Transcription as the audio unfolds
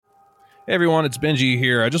Hey everyone, it's Benji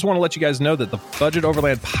here. I just want to let you guys know that the Budget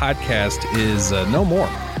Overland podcast is no more.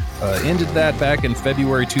 Ended that back in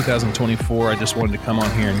February 2024. I just wanted to come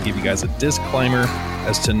on here and give you guys a disclaimer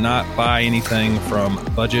as to not buy anything from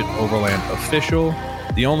Budget Overland Official.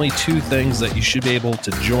 The only two things that you should be able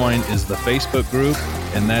to join is the Facebook group,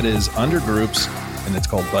 and that is under groups, and it's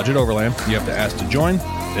called Budget Overland. You have to ask to join.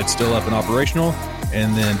 It's still up and operational.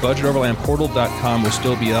 And then budgetoverlandportal.com will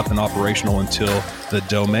still be up and operational until the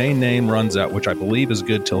domain name runs out, which I believe is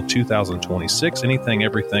good till 2026.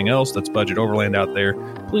 Everything else that's Budget Overland out there,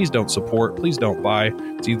 please don't support. Please don't buy.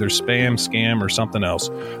 It's either spam, scam, or something else.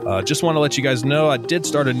 Just want to let you guys know I did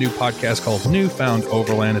start a new podcast called Newfound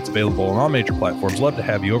Overland. It's available on all major platforms. Love to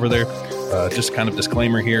have you over there. Just kind of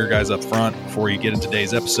disclaimer here, guys, up front before you get into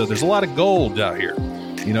today's episode. There's a lot of gold out here.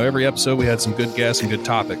 You know, every episode we had some good guests and good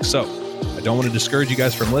topics. So I don't want to discourage you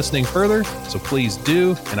guys from listening further, so please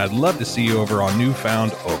do, and I'd love to see you over on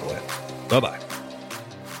Newfound Overland. Bye-bye.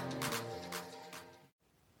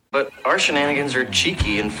 But our shenanigans are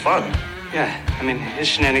cheeky and fun. Yeah, I mean, his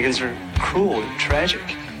shenanigans are cruel and tragic.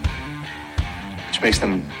 Which makes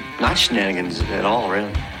them not shenanigans at all,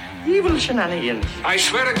 really. Evil shenanigans. I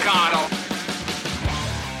swear to God,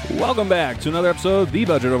 Welcome back to another episode of the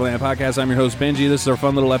Budget Overland Podcast. I'm your host, Benji. This is our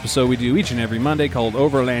fun little episode we do each and every Monday called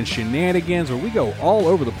Overland Shenanigans, where we go all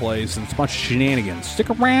over the place and it's a bunch of shenanigans. Stick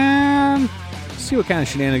around. See what kind of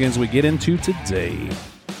shenanigans we get into today.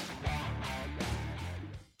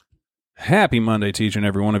 Happy Monday to each and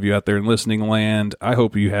every one of you out there in listening land. I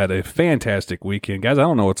hope you had a fantastic weekend. Guys, I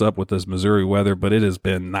don't know what's up with this Missouri weather, but it has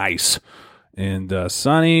been nice and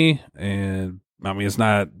sunny, and I mean, it's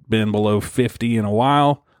not been below 50 in a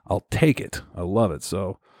while. I'll take it. I love it.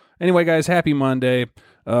 So anyway, guys, happy Monday.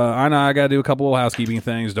 I know I got to do a couple of housekeeping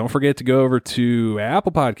things. Don't forget to go over to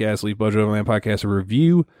Apple Podcasts, leave Budget Overland Podcast a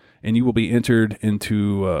review, and you will be entered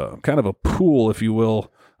into kind of a pool, if you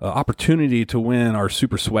will, opportunity to win our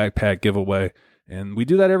Super Swag Pack giveaway. And we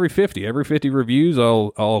do that every 50. Every 50 reviews,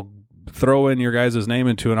 I'll throw in your guys' name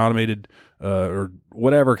into an automated or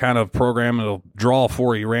whatever kind of program. It'll draw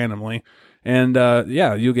for you randomly. And,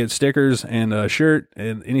 you'll get stickers and a shirt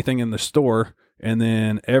and anything in the store. And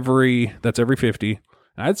then that's every 50.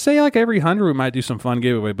 I'd say like every 100, we might do some fun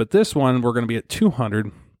giveaway. But this one, we're going to be at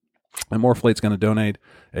 200. And Moreflate's going to donate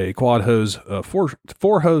a quad hose,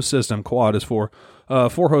 four hose system. Quad is four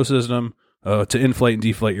hose system to inflate and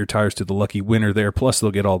deflate your tires to the lucky winner there. Plus, they'll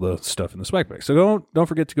get all the stuff in the swag bag. So don't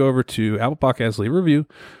forget to go over to Apple Podcasts, leave a review.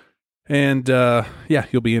 And,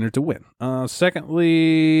 you'll be entered to win.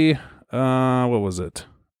 Secondly, what was it?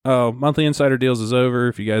 Oh, monthly insider deals is over.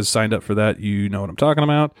 If you guys signed up for that, you know what I'm talking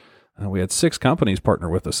about. We had 6 companies partner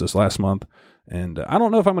with us this last month, and I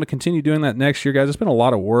don't know if I'm going to continue doing that next year, guys. It's been a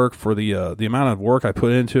lot of work for the amount of work I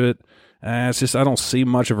put into it. It's just I don't see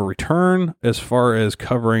much of a return as far as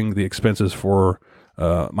covering the expenses for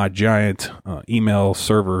my giant email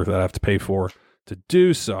server that I have to pay for to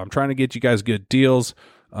do so. I'm trying to get you guys good deals.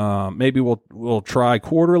 Maybe we'll try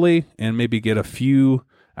quarterly and maybe get a few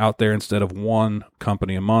out there instead of one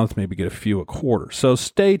company a month, maybe get a few a quarter. So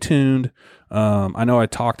stay tuned. I know I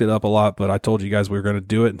talked it up a lot, but I told you guys we were going to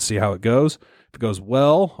do it and see how it goes. If it goes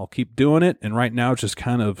well, I'll keep doing it. And right now it's just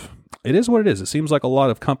kind of, it is what it is. It seems like a lot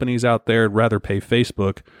of companies out there would rather pay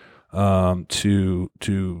Facebook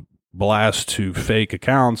to blast to fake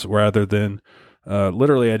accounts rather than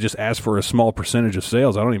literally I just ask for a small percentage of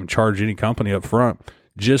sales. I don't even charge any company up front,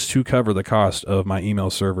 just to cover the cost of my email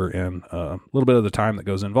server and a little bit of the time that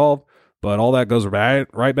goes involved. But all that goes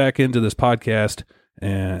right back into this podcast.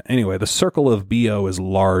 And anyway, the circle of BO is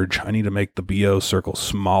large. I need to make the BO circle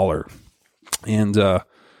smaller. And so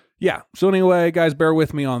anyway, guys, bear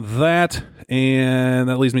with me on that. And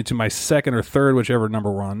that leads me to my second or third, whichever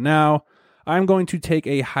number we're on now. I'm going to take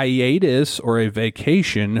a hiatus or a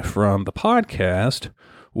vacation from the podcast,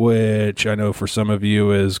 which I know for some of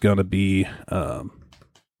you is going to be...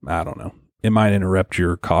 I don't know. It might interrupt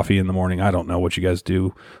your coffee in the morning. I don't know what you guys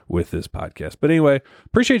do with this podcast. But anyway,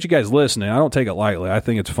 appreciate you guys listening. I don't take it lightly. I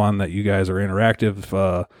think it's fun that you guys are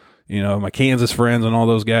interactive. My Kansas friends and all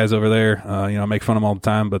those guys over there, I make fun of them all the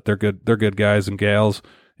time, but they're good guys and gals.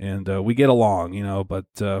 And we get along,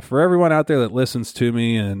 But for everyone out there that listens to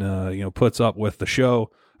me and, puts up with the show,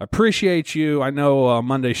 I appreciate you. I know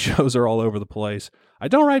Monday shows are all over the place. I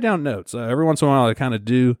don't write down notes. Every once in a while I kind of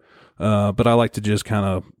do. But I like to just kind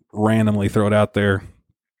of randomly throw it out there.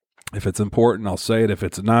 If it's important, I'll say it. If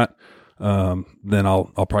it's not, then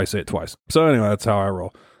I'll probably say it twice. So anyway, that's how I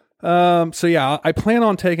roll. I plan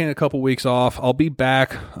on taking a couple weeks off. I'll be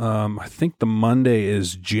back. I think the Monday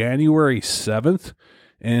is January 7th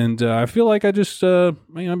And I feel like I just, I've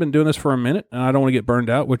been doing this for a minute, and I don't want to get burned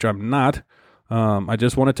out, which I'm not. I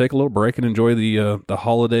just want to take a little break and enjoy the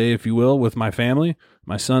holiday, if you will, with my family.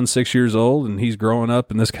 My son's 6 years old, and he's growing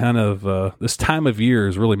up, and this kind of this time of year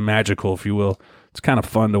is really magical, if you will. It's kind of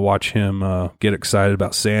fun to watch him get excited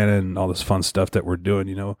about Santa and all this fun stuff that we're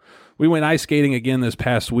doing. We went ice skating again this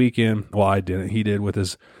past weekend. Well, I didn't. He did with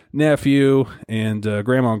his nephew, and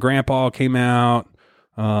Grandma and Grandpa came out.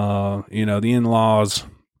 The in-laws,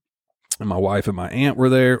 and my wife and my aunt were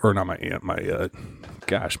there, or not my aunt,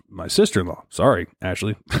 my sister-in-law. Sorry,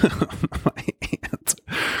 Ashley. My aunt.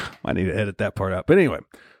 I need to edit that part out. But anyway,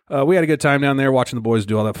 we had a good time down there watching the boys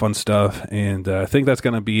do all that fun stuff. And I think that's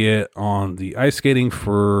going to be it on the ice skating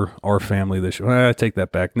for our family this year. I take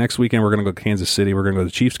that back. Next weekend, we're going to go to Kansas City. We're going to go to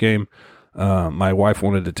the Chiefs game. My wife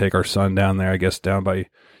wanted to take our son down there, I guess, down by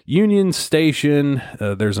Union Station.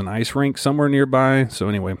 There's an ice rink somewhere nearby. So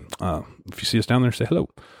anyway, if you see us down there, say hello.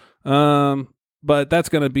 But that's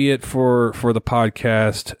going to be it for the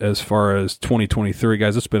podcast as far as 2023,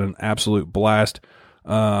 guys. It's been an absolute blast.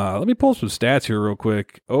 Let me pull some stats here real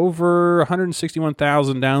quick. Over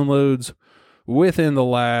 161,000 downloads within the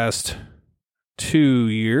last 2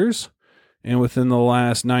 years. And within the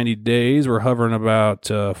last 90 days, we're hovering about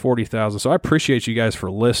 40,000. So I appreciate you guys for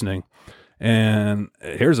listening. And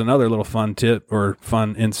here's another little fun tip or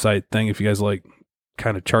fun insight thing if you guys like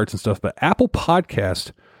kind of charts and stuff. But Apple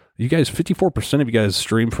Podcast, you guys, 54% of you guys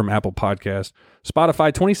stream from Apple Podcast.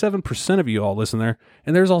 Spotify, 27% of you all listen there.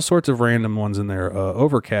 And there's all sorts of random ones in there.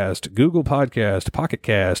 Overcast, Google Podcast, Pocket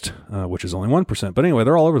Cast, which is only 1%. But anyway,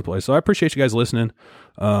 they're all over the place. So I appreciate you guys listening.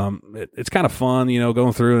 It's kind of fun,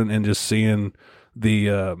 going through and just seeing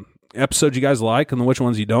the episodes you guys like and which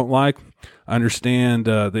ones you don't like. I understand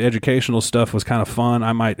the educational stuff was kind of fun.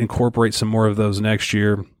 I might incorporate some more of those next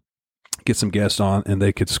year, get some guests on, and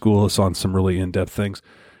they could school us on some really in-depth things.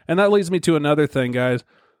 And that leads me to another thing, guys.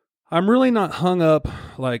 I'm really not hung up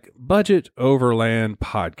like Budget Overland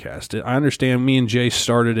Podcast. I understand me and Jay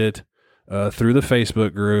started it through the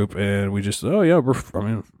Facebook group, and we just, we're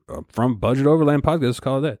from Budget Overland Podcast, let's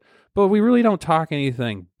call it that. But we really don't talk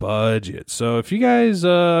anything budget. So if you guys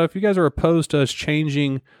are opposed to us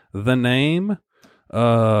changing the name,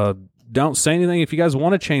 don't say anything. If you guys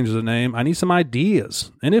want to change the name, I need some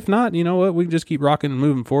ideas. And if not, you know what? We can just keep rocking and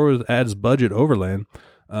moving forward as Budget Overland.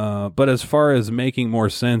 But as far as making more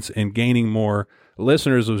sense and gaining more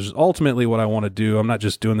listeners, which is ultimately what I want to do. I'm not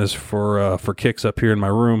just doing this for kicks up here in my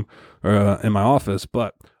room or in my office,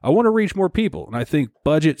 but I want to reach more people. And I think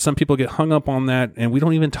budget, some people get hung up on that, and we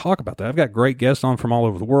don't even talk about that. I've got great guests on from all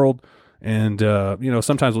over the world. And,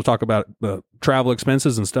 sometimes we'll talk about travel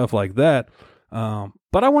expenses and stuff like that.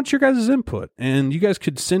 But I want your guys' input, and you guys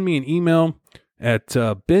could send me an email at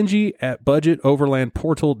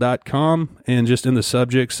benji@budgetoverlandportal.com, and just in the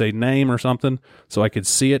subject say name or something so I could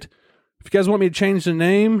see it. If you guys want me to change the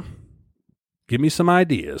name, give me some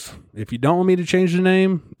ideas. If you don't want me to change the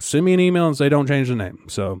name, send me an email and say don't change the name.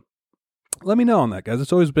 So let me know on that, guys.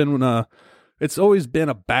 It's always been a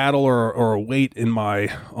battle or a weight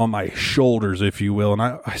on my shoulders, if you will. And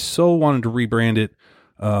I so wanted to rebrand it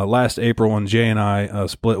last April when Jay and I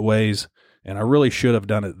split ways. And I really should have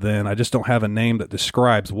done it then. I just don't have a name that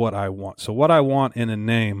describes what I want. So what I want in a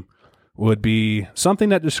name would be something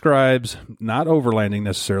that describes not overlanding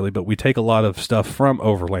necessarily, but we take a lot of stuff from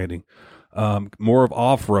overlanding, more of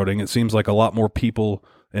off-roading. It seems like a lot more people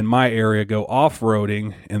in my area go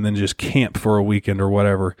off-roading and then just camp for a weekend or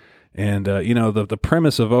whatever. And, the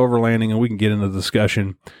premise of overlanding, and we can get into the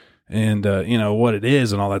discussion and, what it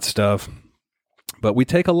is and all that stuff. But we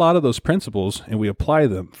take a lot of those principles and we apply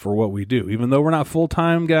them for what we do. Even though we're not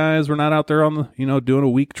full-time guys, we're not out there on the, doing a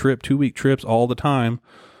week trip, 2-week trips all the time.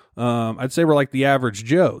 I'd say we're like the average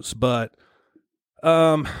Joes, but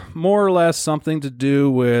more or less something to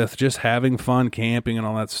do with just having fun camping and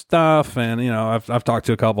all that stuff. And, I've talked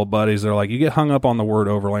to a couple of buddies. They're like, you get hung up on the word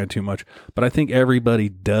overland too much, but I think everybody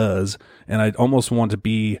does. And I almost want to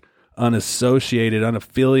be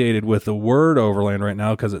unaffiliated with the word overland right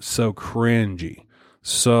now because it's so cringy.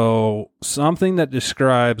 So something that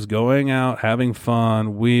describes going out, having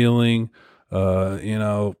fun, wheeling,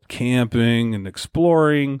 camping and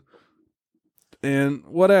exploring and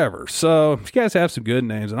whatever. So if you guys have some good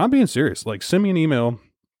names, and I'm being serious, like send me an email,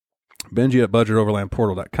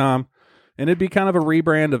 benji@budgetoverlandportal.com, and it'd be kind of a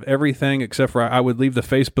rebrand of everything except for I would leave the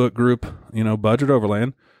Facebook group, Budget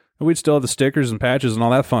Overland, and we'd still have the stickers and patches and all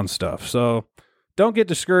that fun stuff. So don't get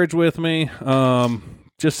discouraged with me.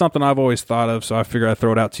 Just something I've always thought of, so I figure I'd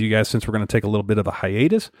throw it out to you guys since we're going to take a little bit of a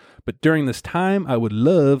hiatus. But during this time, I would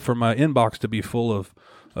love for my inbox to be full of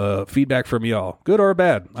feedback from y'all, good or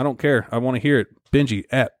bad. I don't care. I want to hear it. Benji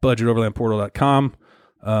at budgetoverlandportal.com.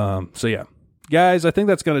 So yeah, guys, I think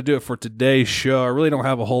that's going to do it for today's show. I really don't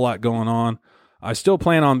have a whole lot going on. I still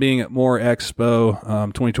plan on being at More Expo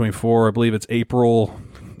 2024. I believe it's April.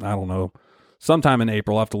 I don't know. Sometime in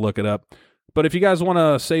April. I'll have to look it up. But if you guys want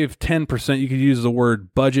to save 10%, you could use the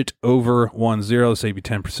word budget over 10, save you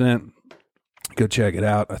 10%. Go check it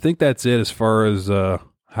out. I think that's it as far as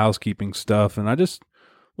housekeeping stuff. And I just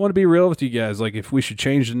want to be real with you guys. Like if we should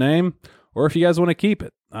change the name or if you guys want to keep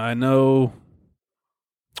it. I know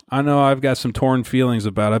I've got some torn feelings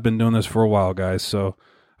about it. I've been doing this for a while, guys. So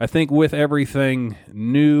I think with everything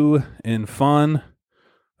new and fun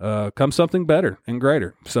comes something better and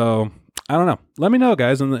greater. So I don't know. Let me know,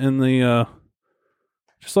 guys, just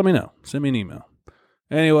let me know. Send me an email.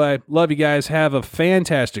 Anyway, love you guys. Have a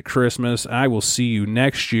fantastic Christmas. I will see you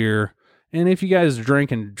next year. And if you guys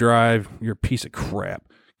drink and drive, you're a piece of crap.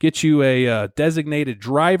 Get you a designated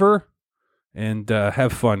driver and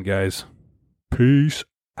have fun, guys. Peace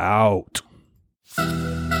out.